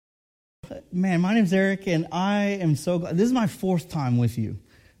man, my name's Eric, and I am so glad. This is my fourth time with you.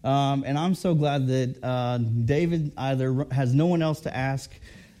 And I'm so glad that David either has no one else to ask,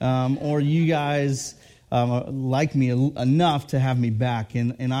 or you guys like me enough to have me back.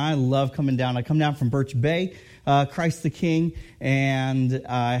 And I love coming down. I come down from Birch Bay, Christ the King, and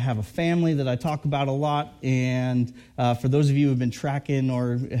I have a family that I talk about a lot. And for those of you who have been tracking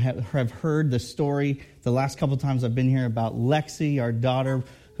or have heard the story the last couple times I've been here about Lexi, our daughter,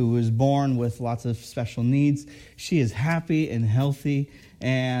 who was born with lots of special needs. She is happy and healthy,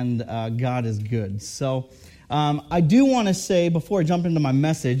 and God is good. So I do want to say, before I jump into my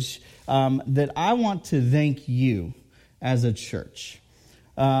message, that I want to thank you as a church.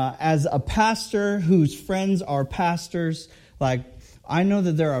 As a pastor whose friends are pastors, like I know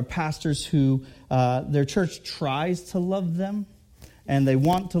that there are pastors who their church tries to love them, and they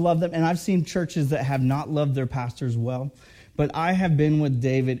want to love them. And I've seen churches that have not loved their pastors well. But I have been with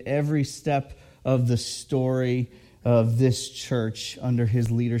David every step of the story of this church under his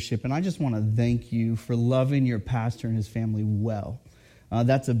leadership. And I just want to thank you for loving your pastor and his family well.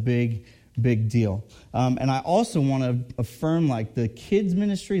 That's a big deal. And I also want to affirm, like, the kids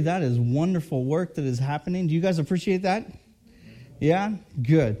ministry. That is wonderful work that is happening. Do you guys appreciate that? Yeah?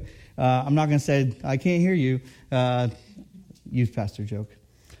 Good. I'm not going to say, I can't hear you. Youth pastor joke.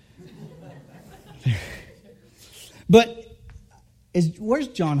 But where's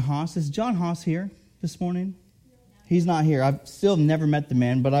John Haas? Is John Haas here this morning? He's not here. I've still never met the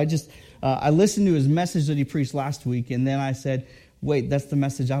man, but I listened to his message that he preached last week, and then I said, wait, that's the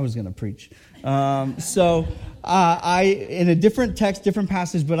message I was going to preach. So in a different text, different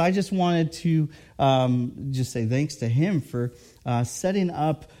passage, but I just wanted to just say thanks to him for setting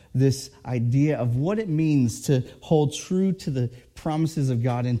up this idea of what it means to hold true to the promises of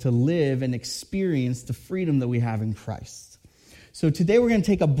God and to live and experience the freedom that we have in Christ. So today we're going to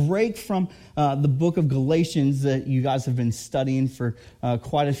take a break from the book of Galatians that you guys have been studying for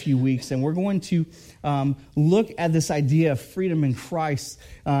quite a few weeks. And we're going to look at this idea of freedom in Christ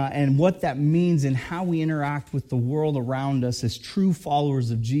and what that means and how we interact with the world around us as true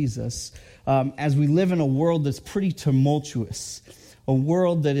followers of Jesus as we live in a world that's pretty tumultuous. A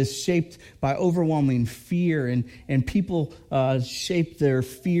world that is shaped by overwhelming fear, and people shape their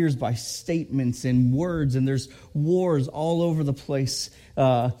fears by statements and words, and there's wars all over the place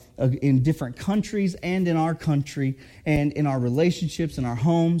in different countries and in our country and in our relationships, in our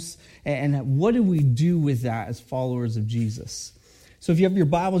homes. And what do we do with that as followers of Jesus? So if you have your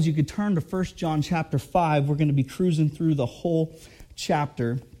Bibles, you could turn to 1 John chapter 5. We're going to be cruising through the whole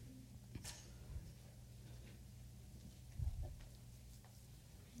chapter.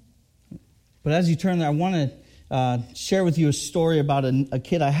 But as you turn there, I want to share with you a story about a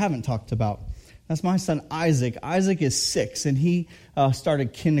kid I haven't talked about. That's my son, Isaac. Isaac is 6, and he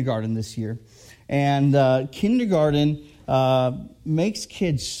started kindergarten this year. And kindergarten makes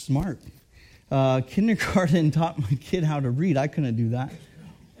kids smart. Kindergarten taught my kid how to read. I couldn't do that.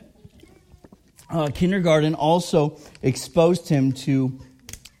 Kindergarten also exposed him to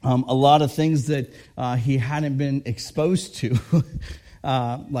a lot of things that he hadn't been exposed to,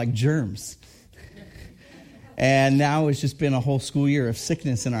 like germs. And now it's just been a whole school year of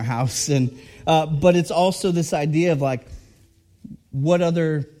sickness in our house. And but it's also this idea of like what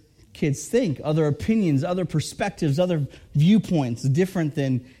other kids think, other opinions, other perspectives, other viewpoints, different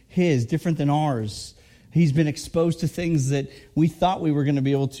than his, different than ours. He's been exposed to things that we thought we were going to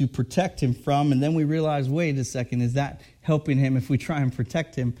be able to protect him from. And then we realized, wait a second, is that helping him if we try and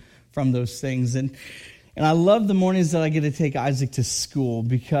protect him from those things? And I love the mornings that I get to take Isaac to school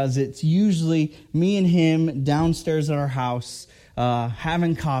because it's usually me and him downstairs at our house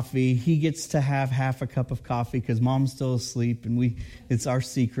having coffee. He gets to have half a cup of coffee because mom's still asleep, and it's our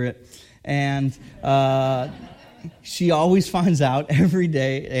secret. And she always finds out every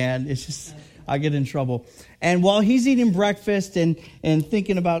day, and it's just I get in trouble. And while he's eating breakfast and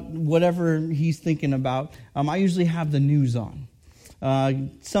thinking about whatever he's thinking about, I usually have the news on.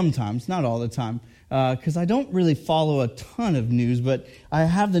 Sometimes, not all the time. Because I don't really follow a ton of news, but I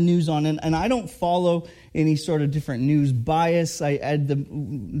have the news on, and I don't follow any sort of different news bias.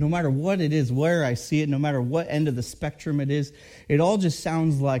 No matter what it is, where I see it, no matter what end of the spectrum it is, it all just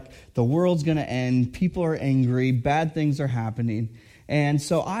sounds like the world's going to end, people are angry, bad things are happening. And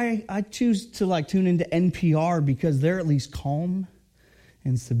so I choose to tune into NPR because they're at least calm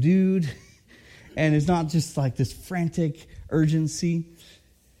and subdued, and it's not just like this frantic urgency.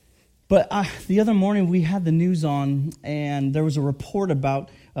 But the other morning we had the news on, and there was a report about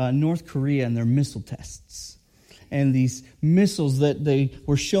North Korea and their missile tests. And these missiles that they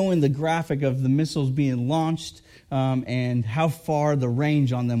were showing the graphic of the missiles being launched and how far the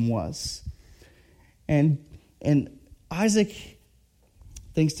range on them was. And Isaac,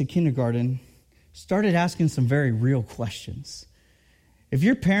 thanks to kindergarten, started asking some very real questions. If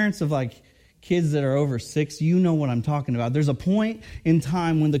you're parents of like kids that are over 6, you know what I'm talking about. There's a point in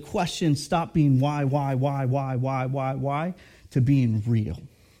time when the questions stop being why, to being real.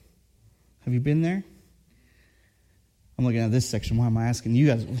 Have you been there? I'm looking at this section. Why am I asking you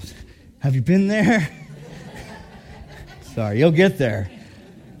guys? Have you been there? Sorry, you'll get there.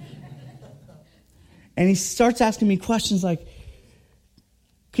 And he starts asking me questions like,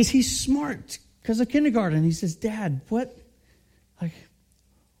 because he's smart, because of kindergarten. He says, Dad, what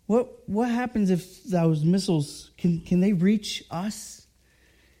happens if those missiles, can they reach us?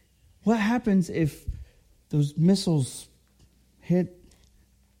 What happens if those missiles hit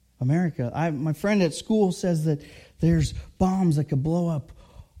America? My friend at school says that there's bombs that could blow up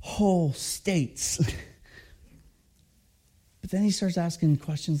whole states. But then he starts asking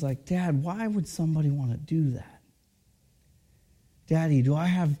questions like, Dad, why would somebody want to do that? Daddy,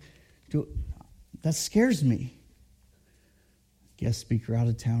 that scares me. Guest speaker out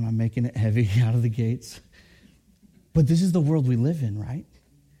of town, I'm making it heavy out of the gates. But this is the world we live in, right?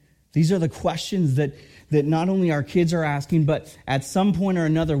 These are the questions that not only our kids are asking, but at some point or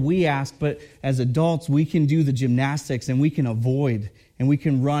another we ask, but as adults we can do the gymnastics and we can avoid and we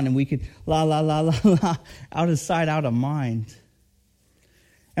can run and we can la, out of sight, out of mind.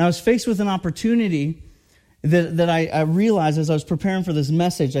 And I was faced with an opportunity that I realized as I was preparing for this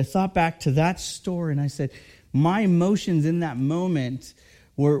message. I thought back to that story and I said, my emotions in that moment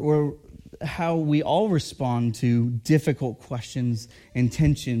were how we all respond to difficult questions and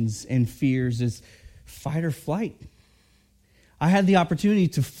tensions and fears is fight or flight. I had the opportunity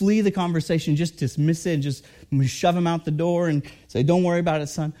to flee the conversation, just dismiss it, and just shove him out the door and say, don't worry about it,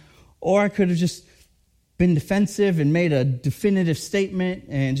 son. Or I could have just been defensive and made a definitive statement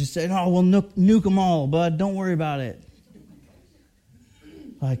and just said, oh, we'll nuke them all, bud. Don't worry about it.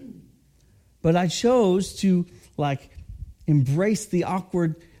 But I chose to embrace the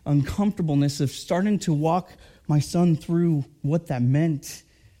awkward uncomfortableness of starting to walk my son through what that meant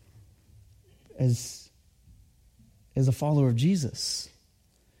as a follower of Jesus.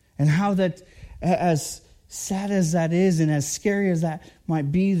 And how that, as sad as that is and as scary as that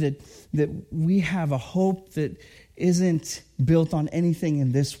might be, that we have a hope that isn't built on anything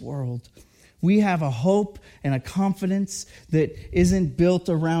in this world. We have a hope and a confidence that isn't built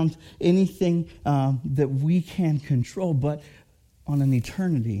around anything that we can control, but on an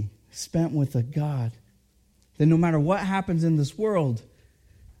eternity spent with a God. That no matter what happens in this world,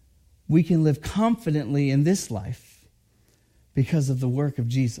 we can live confidently in this life because of the work of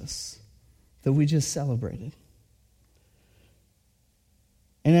Jesus that we just celebrated.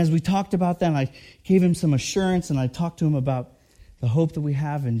 And as we talked about that, I gave him some assurance and I talked to him about the hope that we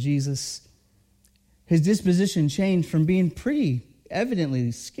have in Jesus. His disposition changed from being pretty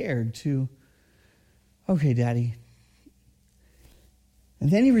evidently scared to, okay, Daddy. And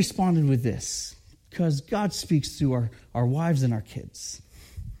then he responded with this, because God speaks through our wives and our kids.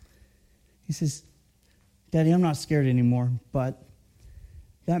 He says, Daddy, I'm not scared anymore, but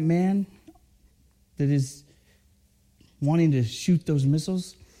that man that is wanting to shoot those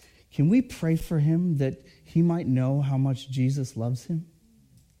missiles, can we pray for him that he might know how much Jesus loves him?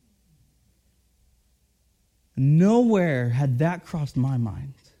 Nowhere had that crossed my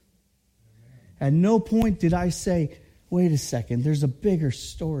mind. At no point did I say, wait a second, there's a bigger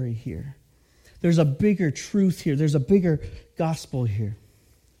story here. There's a bigger truth here. There's a bigger gospel here.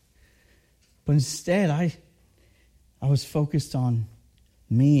 But instead, I was focused on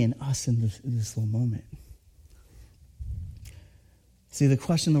me and us in this little moment. See, the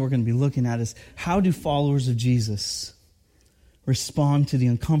question that we're going to be looking at is, how do followers of Jesus respond to the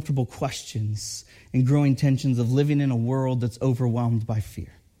uncomfortable questions and growing tensions of living in a world that's overwhelmed by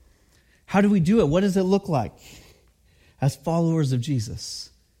fear? How do we do it? What does it look like as followers of Jesus?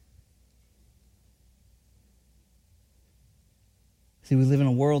 See, we live in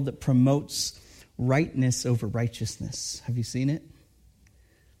a world that promotes rightness over righteousness. Have you seen it?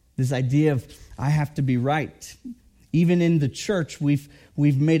 This idea of, I have to be right. Even in the church, we've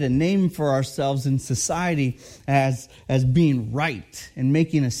made a name for ourselves in society as being right and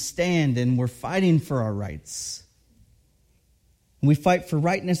making a stand, and we're fighting for our rights. And we fight for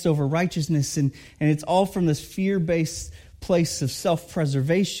rightness over righteousness, and it's all from this fear-based place of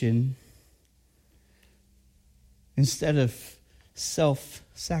self-preservation instead of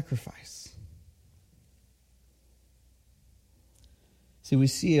self-sacrifice. See, we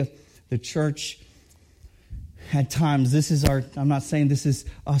see the church at times, I'm not saying this is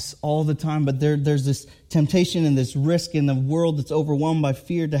us all the time, but there's this temptation and this risk in the world that's overwhelmed by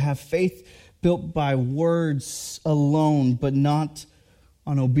fear to have faith built by words alone, but not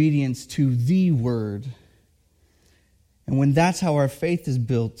on obedience to the word. And when that's how our faith is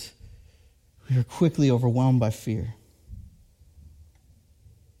built, we are quickly overwhelmed by fear.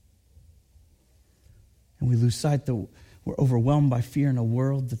 And we lose sight that we're overwhelmed by fear in a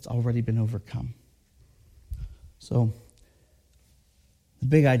world that's already been overcome. So, the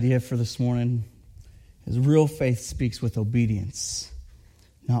big idea for this morning is real faith speaks with obedience,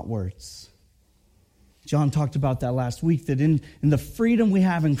 not words. John talked about that last week, that in the freedom we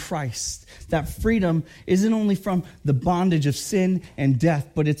have in Christ, that freedom isn't only from the bondage of sin and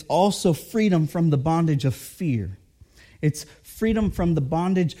death, but it's also freedom from the bondage of fear. It's freedom from the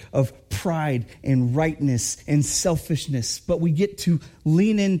bondage of pride and rightness and selfishness. But we get to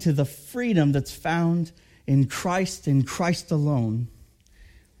lean into the freedom that's found in Christ and Christ alone.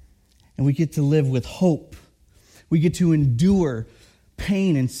 And we get to live with hope. We get to endure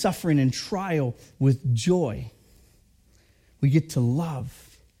pain and suffering and trial with joy. We get to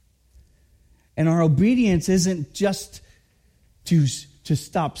love. And our obedience isn't just to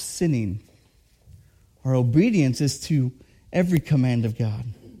stop sinning. Our obedience is to every command of God,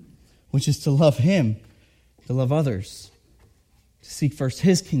 which is to love Him, to love others, to seek first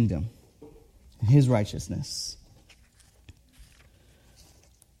His kingdom and His righteousness.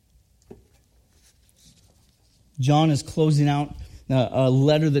 John is closing out a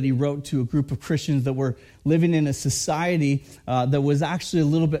letter that he wrote to a group of Christians that were living in a society that was actually a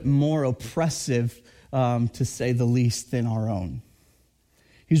little bit more oppressive, to say the least, than our own.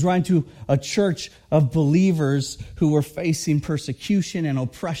 He's writing to a church of believers who were facing persecution and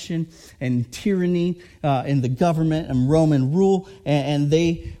oppression and tyranny in the government and Roman rule, and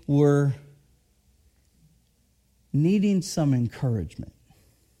they were needing some encouragement.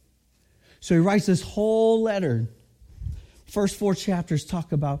 So he writes this whole letter. First 4 chapters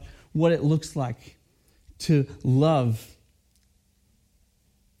talk about what it looks like to love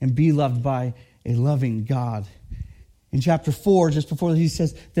and be loved by a loving God. In chapter 4, just before he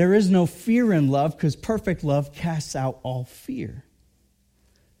says, there is no fear in love because perfect love casts out all fear.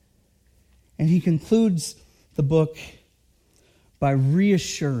 And he concludes the book by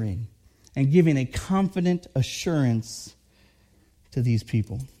reassuring and giving a confident assurance to these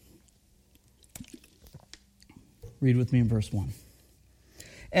people. Read with me in verse 1.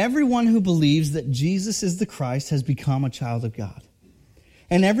 Everyone who believes that Jesus is the Christ has become a child of God.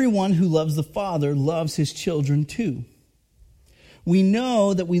 And everyone who loves the Father loves his children too. We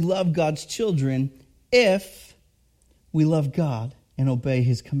know that we love God's children if we love God and obey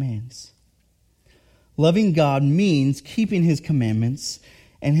His commands. Loving God means keeping His commandments,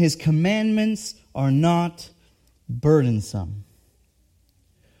 and His commandments are not burdensome.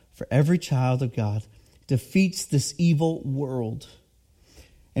 For every child of God defeats this evil world,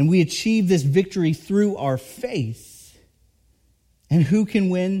 and we achieve this victory through our faith. And who can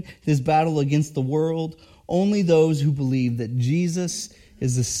win this battle against the world? Only those who believe that Jesus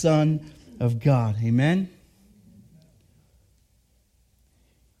is the Son of God. Amen?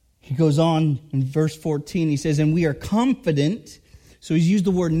 He goes on in verse 14. He says, and we are confident. So he's used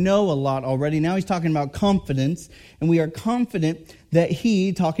the word know a lot already. Now he's talking about confidence. And we are confident that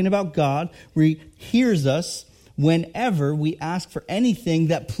He, talking about God, hears us whenever we ask for anything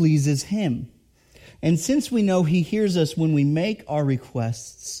that pleases Him. And since we know He hears us when we make our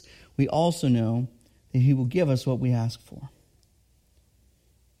requests, we also know that He will give us what we ask for.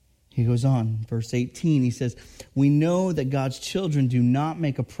 He goes on, verse 18, he says, we know that God's children do not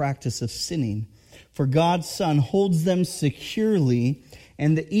make a practice of sinning, for God's Son holds them securely,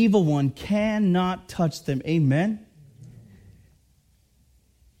 and the evil one cannot touch them. Amen?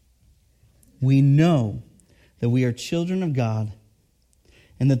 We know that we are children of God,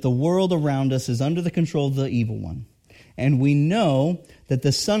 and that the world around us is under the control of the evil one. And we know that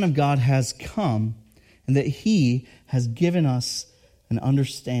the Son of God has come, and that He has given us an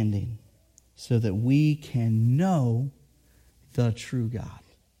understanding so that we can know the true God.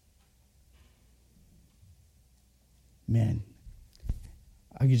 Man,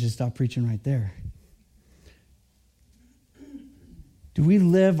 I could just stop preaching right there. Do we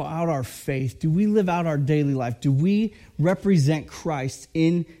live out our faith? Do we live out our daily life? Do we represent Christ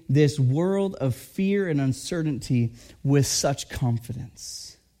in this world of fear and uncertainty with such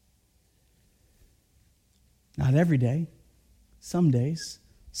confidence? Not every day. Some days.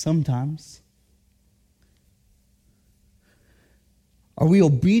 Sometimes. Are we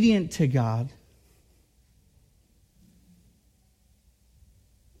obedient to God?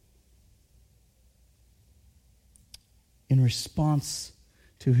 In response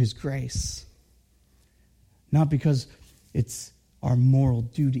to His grace. Not because it's our moral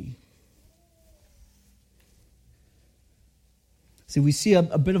duty. See, we see a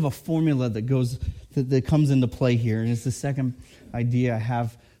bit of a formula that comes into play here, and it's the second idea I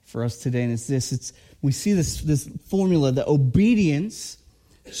have for us today, and it's this. We see this formula that obedience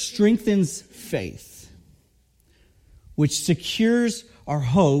strengthens faith, which secures our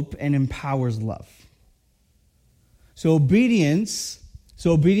hope and empowers love. So obedience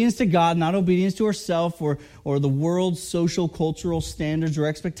to God, not obedience to ourselves or the world's social, cultural standards or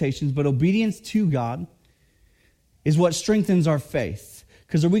expectations, but obedience to God is what strengthens our faith.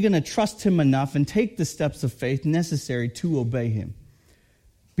 Because are we going to trust Him enough and take the steps of faith necessary to obey Him?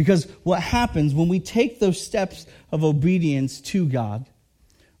 Because what happens when we take those steps of obedience to God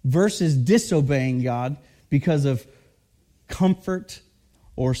versus disobeying God because of comfort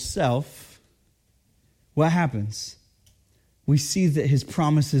or self, what happens? We see that His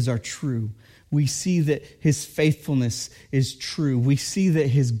promises are true. We see that His faithfulness is true. We see that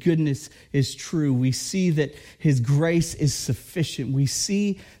His goodness is true. We see that His grace is sufficient. We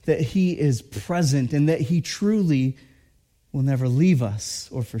see that He is present and that He truly will never leave us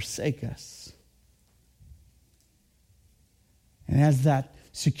or forsake us. And as that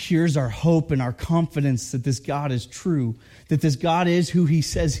secures our hope and our confidence that this God is true, that this God is who He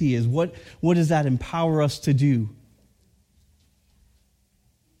says He is, what does that empower us to do?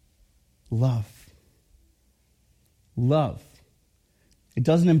 Love. Love. It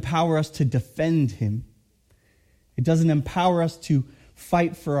doesn't empower us to defend Him. It doesn't empower us to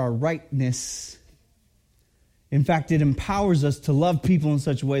fight for our rightness. In fact, it empowers us to love people in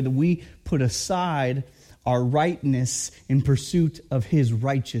such a way that we put aside our rightness in pursuit of His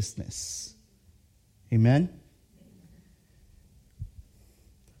righteousness. Amen?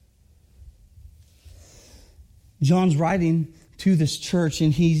 John's writing to this church,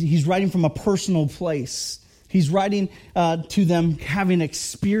 and he's writing from a personal place. He's writing to them having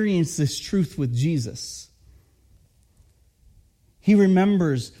experienced this truth with Jesus. He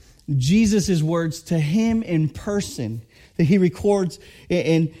remembers Jesus' words to him in person that he records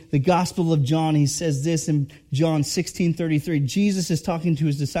in the Gospel of John. He says this in John 16:33. Jesus is talking to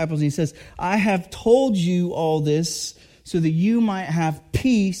his disciples, and he says, "I have told you all this so that you might have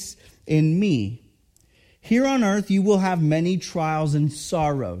peace in me. Here on earth you will have many trials and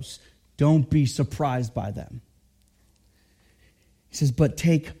sorrows. Don't be surprised by them." He says, "But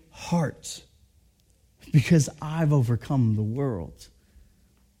take heart, because I've overcome the world."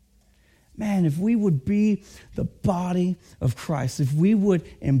 Man, if we would be the body of Christ, if we would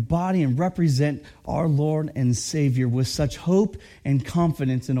embody and represent our Lord and Savior with such hope and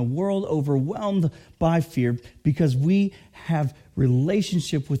confidence in a world overwhelmed by fear, because we have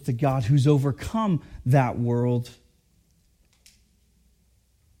relationship with the God who's overcome that world,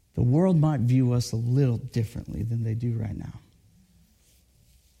 the world might view us a little differently than they do right now.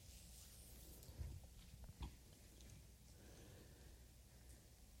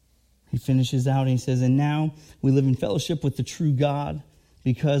 He finishes out and he says, "And now we live in fellowship with the true God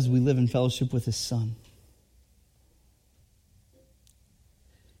because we live in fellowship with His Son.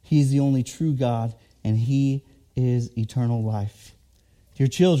 He is the only true God, and He is eternal life." Dear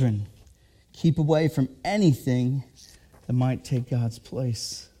children, keep away from anything that might take God's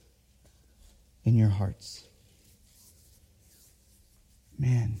place in your hearts.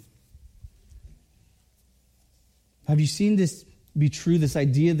 Man. Have you seen this be true, this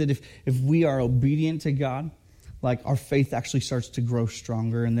idea that if we are obedient to God, like our faith actually starts to grow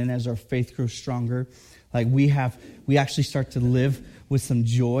stronger, and then as our faith grows stronger, like we actually start to live with some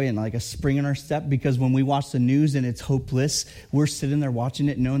joy and like a spring in our step, because when we watch the news and it's hopeless, we're sitting there watching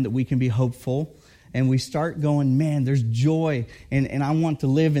it knowing that we can be hopeful. And we start going, man, there's joy. And I want to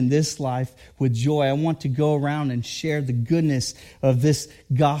live in this life with joy. I want to go around and share the goodness of this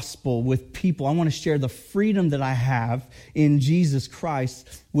gospel with people. I want to share the freedom that I have in Jesus Christ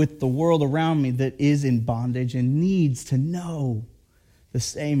with the world around me that is in bondage and needs to know the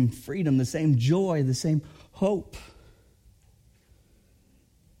same freedom, the same joy, the same hope.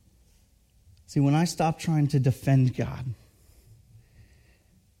 See, when I stop trying to defend God,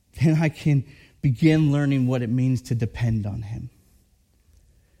 then I can begin learning what it means to depend on Him.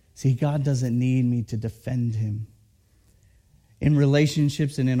 See, God doesn't need me to defend Him. In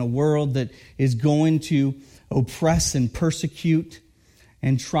relationships and in a world that is going to oppress and persecute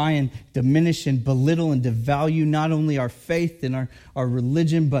and try and diminish and belittle and devalue not only our faith and our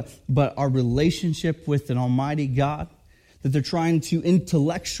religion, but our relationship with an almighty God, that they're trying to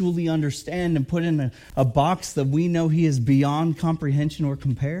intellectually understand and put in a box that we know He is beyond comprehension or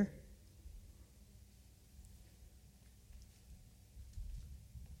compare.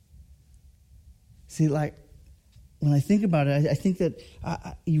 See, like, when I think about it, I think that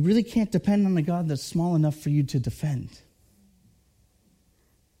you really can't depend on a God that's small enough for you to defend.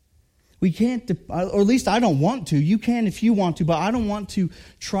 We can't, or at least I don't want to. You can if you want to, but I don't want to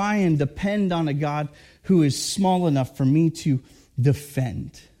try and depend on a God who is small enough for me to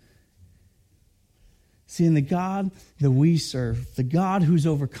defend. See, in the God that we serve, the God who's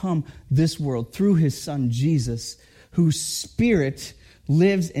overcome this world through his Son Jesus, whose Spirit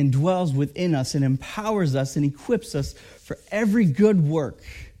lives and dwells within us and empowers us and equips us for every good work,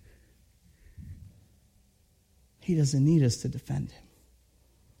 he doesn't need us to defend him.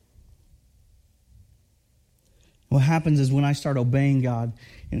 What happens is when I start obeying God,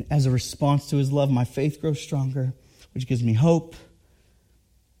 and as a response to his love, my faith grows stronger, which gives me hope.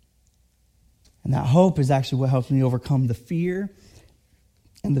 And that hope is actually what helps me overcome the fear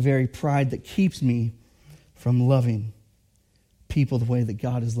and the very pride that keeps me from loving people the way that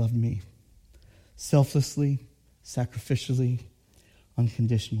God has loved me. Selflessly, sacrificially,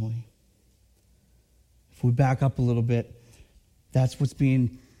 unconditionally. If we back up a little bit, that's what's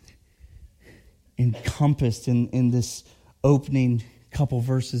being encompassed in this opening couple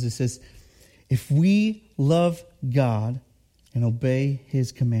verses. It says, if we love God and obey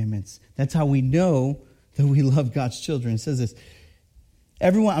his commandments, that's how we know that we love God's children. It says this,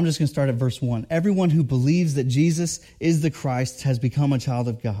 everyone, I'm just going to start at verse 1. Everyone who believes that Jesus is the Christ has become a child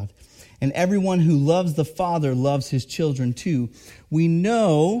of God. And everyone who loves the Father loves his children too. We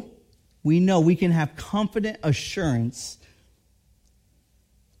know we can have confident assurance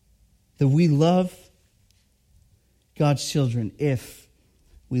that we love God's children if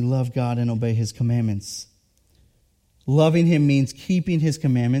we love God and obey his commandments. Loving him means keeping his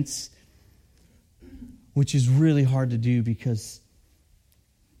commandments, which is really hard to do because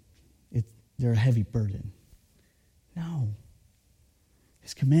they're a heavy burden. No.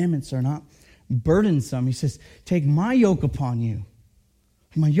 His commandments are not burdensome. He says, take my yoke upon you.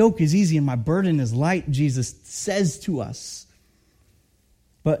 My yoke is easy and my burden is light, Jesus says to us.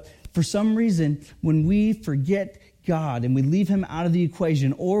 But for some reason, when we forget God and we leave him out of the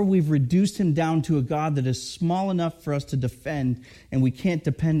equation, or we've reduced him down to a God that is small enough for us to defend and we can't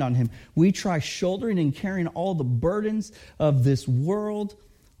depend on him, we try shouldering and carrying all the burdens of this world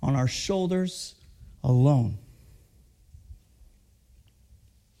on our shoulders alone.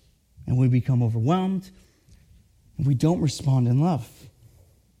 And we become overwhelmed and we don't respond in love.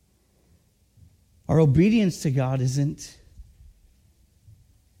 Our obedience to God isn't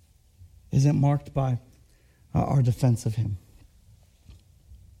marked by our defense of him.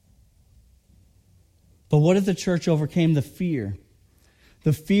 But what if the church overcame the fear?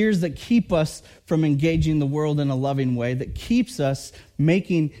 The fears that keep us from engaging the world in a loving way, that keeps us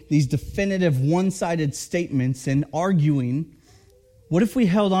making these definitive one-sided statements and arguing. What if we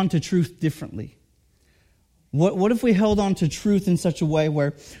held on to truth differently? What if we held on to truth in such a way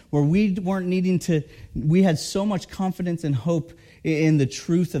where we weren't needing to, we had so much confidence and hope in the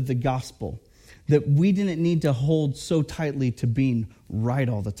truth of the gospel that we didn't need to hold so tightly to being right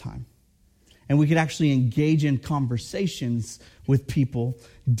all the time. And we could actually engage in conversations with people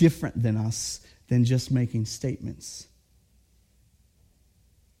different than us than just making statements.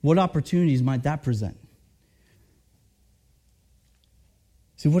 What opportunities might that present?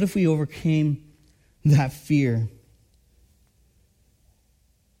 See, what if we overcame that fear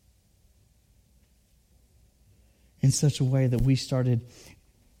in such a way that we started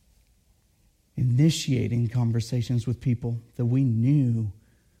initiating conversations with people that we knew,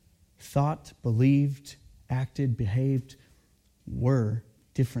 thought, believed, acted, behaved, were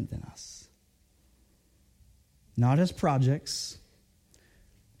different than us? Not as projects,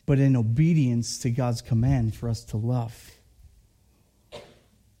 but in obedience to God's command for us to love.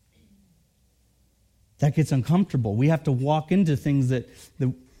 That gets uncomfortable. We have to walk into things that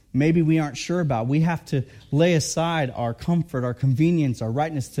maybe we aren't sure about. We have to lay aside our comfort, our convenience, our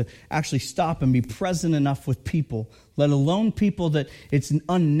rightness to actually stop and be present enough with people, let alone people that it's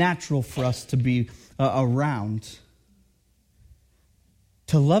unnatural for us to be around,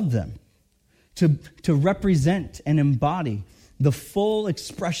 to love them, to represent and embody the full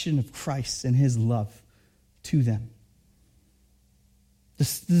expression of Christ and his love to them. The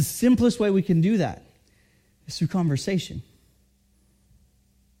simplest way we can do that is through conversation.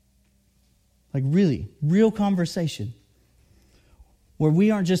 Like really, real conversation. Where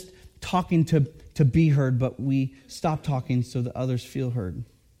we aren't just talking to be heard, but we stop talking so that others feel heard.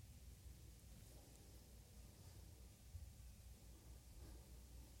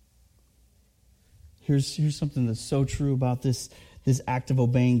 Here's something that's so true about this act of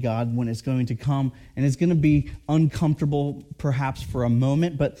obeying God when it's going to come, and it's going to be uncomfortable perhaps for a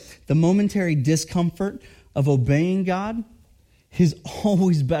moment, but the momentary discomfort of obeying God is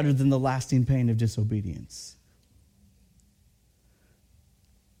always better than the lasting pain of disobedience.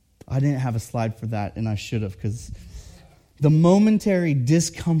 I didn't have a slide for that, and I should have, because the momentary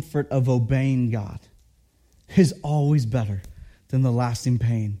discomfort of obeying God is always better than the lasting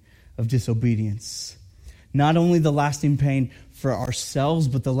pain of disobedience. Not only the lasting pain for ourselves,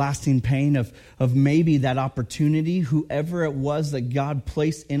 but the lasting pain of maybe that opportunity, whoever it was that God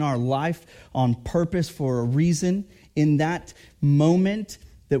placed in our life on purpose for a reason, in that moment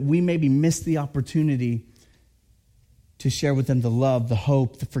that we maybe missed the opportunity to share with them the love, the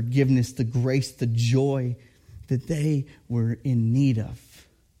hope, the forgiveness, the grace, the joy that they were in need of.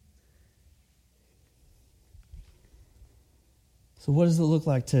 So what does it look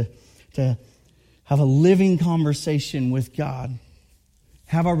like to have a living conversation with God?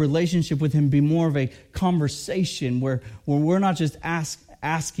 Have our relationship with Him be more of a conversation where we're not just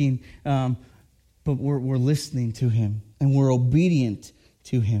asking, but we're listening to Him and we're obedient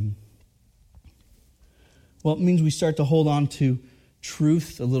to Him. Well, it means we start to hold on to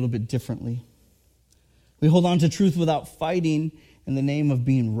truth a little bit differently. We hold on to truth without fighting in the name of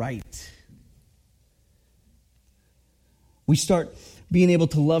being right. We start being able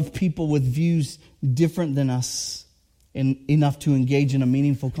to love people with views different than us enough to engage in a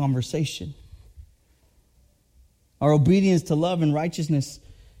meaningful conversation. Our obedience to love and righteousness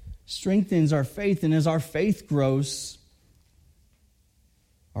strengthens our faith, and as our faith grows,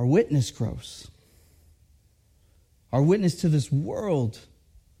 our witness grows. Our witness to this world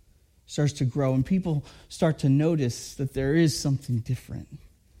starts to grow, and people start to notice that there is something different.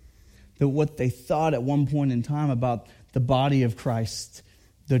 That what they thought at one point in time about the body of Christ,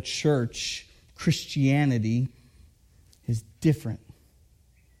 the church, Christianity, is different.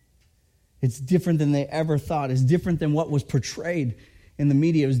 It's different than they ever thought. It's different than what was portrayed in the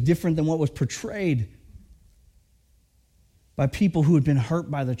media. It was different than what was portrayed by people who had been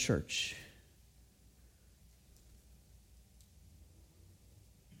hurt by the church.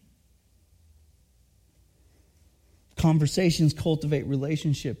 Conversations cultivate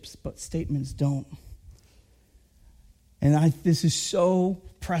relationships, but statements don't. And this is so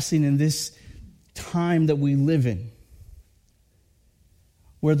pressing in this time that we live in,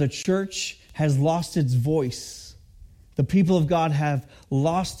 where the church has lost its voice. The people of God have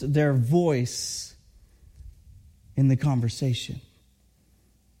lost their voice in the conversation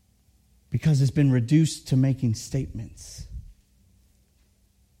because it's been reduced to making statements.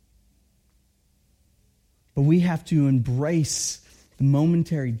 But we have to embrace the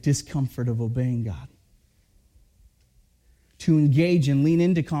momentary discomfort of obeying God, to engage and lean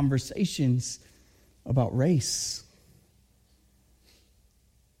into conversations about race.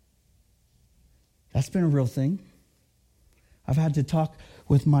 That's been a real thing. I've had to talk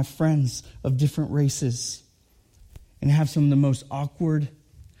with my friends of different races and have some of the most awkward,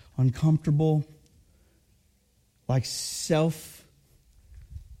 uncomfortable,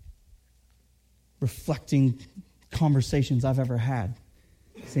 self-reflecting conversations I've ever had.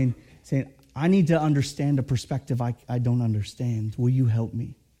 Saying, I need to understand a perspective I don't understand. Will you help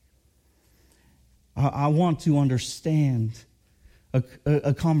me? I want to understand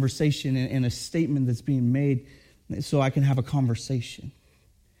a conversation and a statement that's being made so I can have a conversation.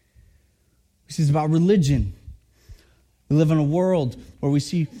 This is about religion. We live in a world where we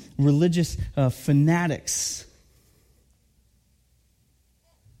see religious fanatics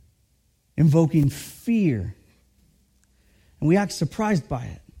invoking fear. And we act surprised by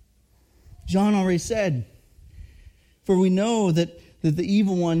it. John already said, for we know that the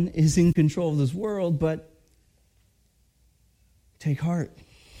evil one is in control of this world, but take heart.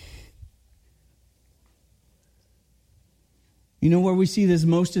 You know where we see this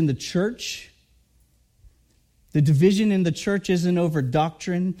most in the church? The division in the church isn't over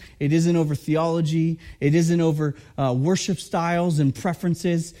doctrine. It isn't over theology. It isn't over worship styles and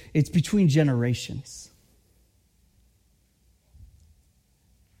preferences. It's between generations.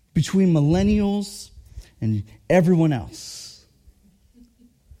 Between millennials and everyone else.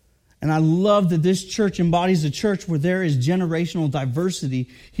 And I love that this church embodies a church where there is generational diversity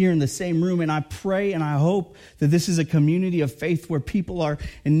here in the same room. And I pray and I hope that this is a community of faith where people are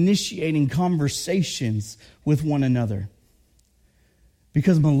initiating conversations with one another.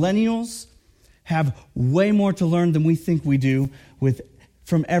 Because millennials have way more to learn than we think we do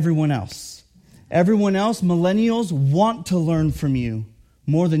from everyone else. Everyone else, millennials, want to learn from you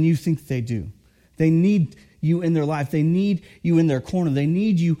more than you think they do. They need you in their life. They need you in their corner. They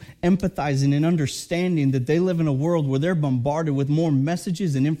need you empathizing and understanding that they live in a world where they're bombarded with more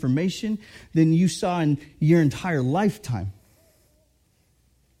messages and information than you saw in your entire lifetime.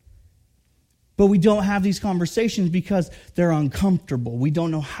 But we don't have these conversations because they're uncomfortable. We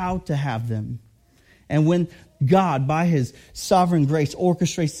don't know how to have them. And when God, by his sovereign grace,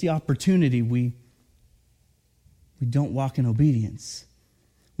 orchestrates the opportunity, we don't walk in obedience.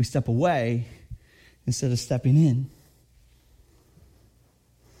 We step away instead of stepping in.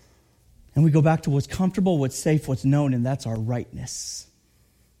 And we go back to what's comfortable, what's safe, what's known, and that's our rightness.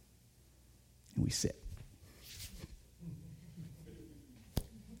 And we sit.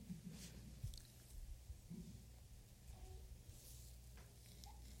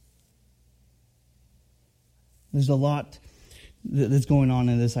 There's a lot that's going on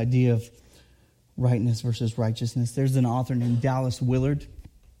in this idea of rightness versus righteousness. There's an author named Dallas Willard,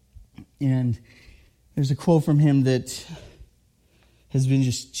 and there's a quote from him that has been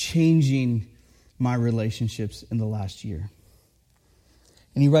just changing my relationships in the last year.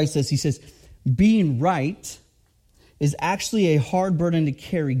 And he writes this, he says, being right is actually a hard burden to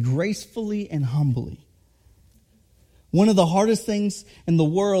carry gracefully and humbly. One of the hardest things in the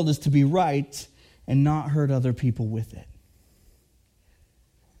world is to be right and not hurt other people with it.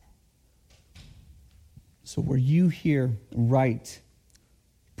 So where you hear right,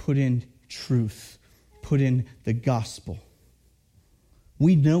 put in truth, put in the gospel.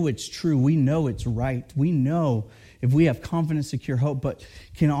 We know it's true. We know it's right. We know if we have confidence, secure hope, but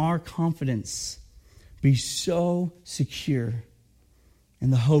can our confidence be so secure in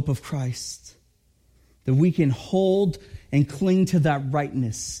the hope of Christ that we can hold and cling to that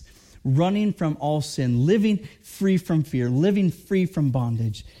rightness, running from all sin, living free from fear, living free from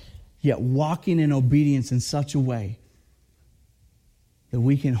bondage, yet walking in obedience in such a way that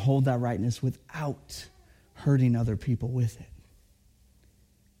we can hold that rightness without hurting other people with it.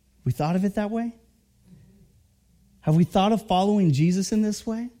 We thought of it that way? Have we thought of following Jesus in this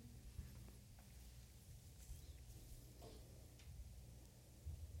way?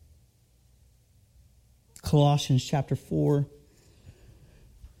 Colossians chapter 4,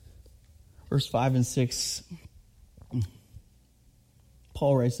 verse 5 and 6.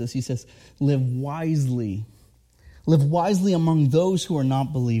 Paul writes this. He says, live wisely among those who are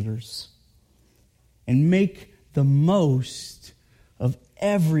not believers, and make the most of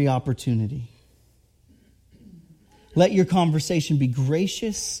every opportunity. Let your conversation be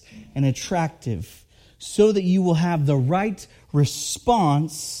gracious and attractive, so that you will have the right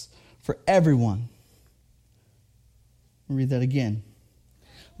response for everyone. I'll read that again.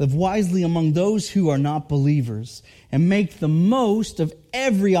 Live wisely among those who are not believers, and make the most of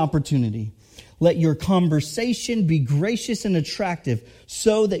every opportunity. Let your conversation be gracious and attractive,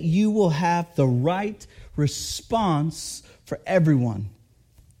 so that you will have the right response for everyone.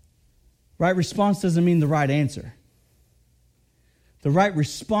 Right response doesn't mean the right answer. The right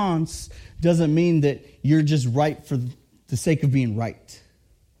response doesn't mean that you're just right for the sake of being right.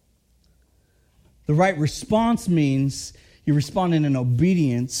 The right response means you're responding in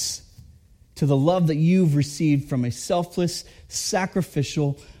obedience to the love that you've received from a selfless,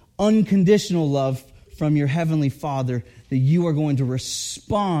 sacrificial, unconditional love from your Heavenly Father, that you are going to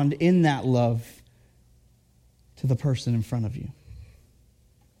respond in that love to the person in front of you.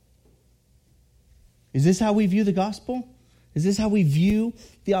 Is this how we view the gospel? Is this how we view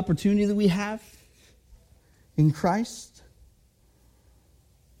the opportunity that we have in Christ?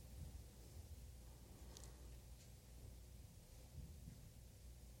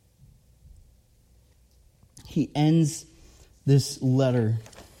 He ends this letter,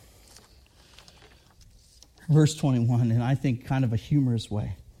 verse 21, in I think kind of a humorous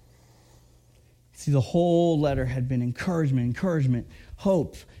way. See, the whole letter had been encouragement,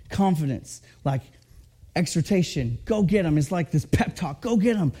 hope, confidence, like exhortation. Go get them. It's like this pep talk. Go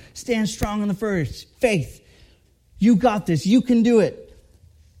get them. Stand strong in the first. Faith. You got this. You can do it.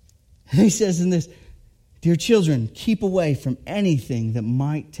 And he says in this, dear children, keep away from anything that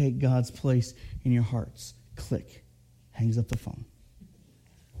might take God's place in your hearts. Click. Hangs up the phone.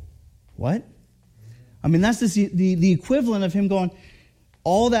 What? I mean, that's the equivalent of him going,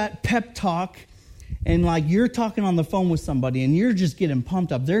 all that pep talk, and like you're talking on the phone with somebody and you're just getting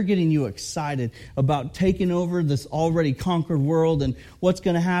pumped up. They're getting you excited about taking over this already conquered world and what's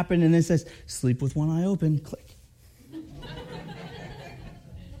going to happen. And it says, sleep with one eye open. Click.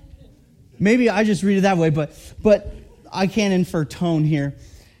 Maybe I just read it that way, but I can't infer tone here.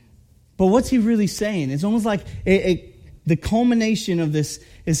 But what's he really saying? It's almost like the culmination of this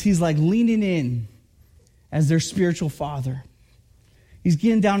is he's like leaning in as their spiritual father. He's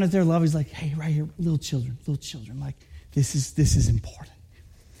getting down at their level. He's like, hey, right here, little children, like this is important.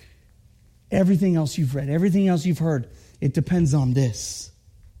 Everything else you've read, everything else you've heard, it depends on this.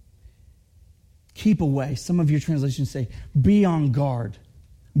 Keep away. Some of your translations say, be on guard.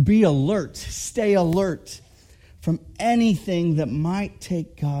 Be alert. Stay alert from anything that might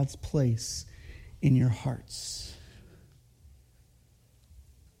take God's place in your hearts.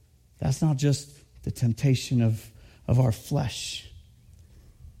 That's not just the temptation of our flesh.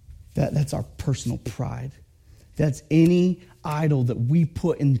 That's our personal pride. That's any idol that we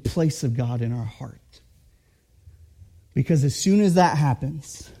put in place of God in our heart. Because as soon as that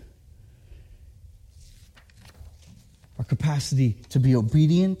happens, our capacity to be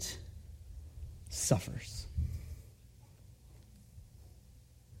obedient suffers.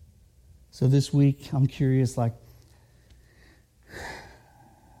 So this week, I'm curious,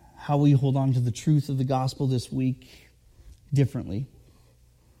 how we hold on to the truth of the gospel this week differently.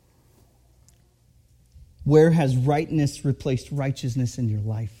 Where has rightness replaced righteousness in your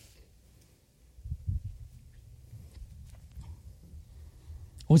life?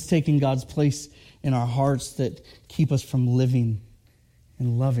 What's taking God's place in our hearts that keep us from living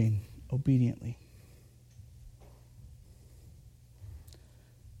and loving obediently?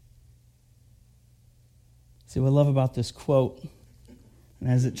 See, what I love about this quote, and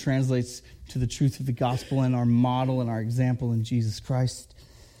as it translates to the truth of the gospel and our model and our example in Jesus Christ,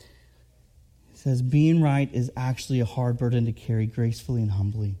 it says, being right is actually a hard burden to carry gracefully and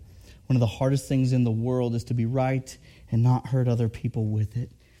humbly. One of the hardest things in the world is to be right and not hurt other people with it.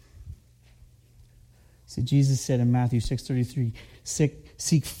 See, Jesus said in Matthew 6:33,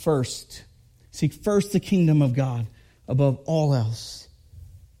 seek first the kingdom of God above all else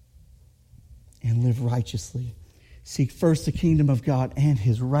and live righteously. Seek first the kingdom of God and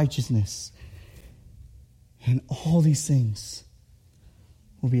his righteousness, and all these things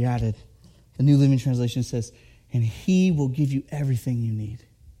will be added. The New Living Translation says, and he will give you everything you need.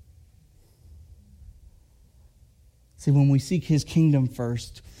 See, when we seek his kingdom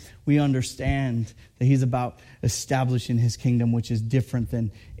first, we understand that he's about establishing his kingdom, which is different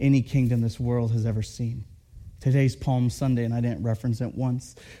than any kingdom this world has ever seen. Today's Palm Sunday, and I didn't reference it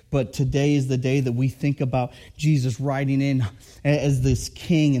once, but today is the day that we think about Jesus riding in as this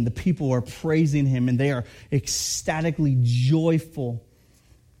king, and the people are praising him, and they are ecstatically joyful.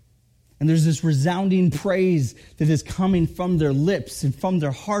 And there's this resounding praise that is coming from their lips and from their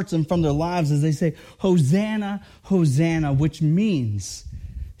hearts and from their lives as they say, Hosanna, Hosanna, which means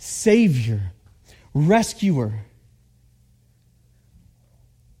Savior, Rescuer.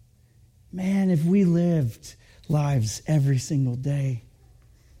 Man, if we lived lives every single day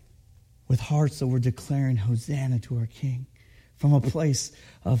with hearts that were declaring Hosanna to our King from a place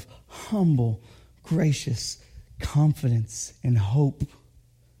of humble, gracious confidence and hope.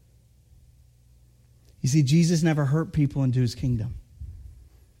 You see, Jesus never hurt people into his kingdom.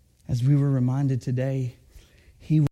 As we were reminded today, he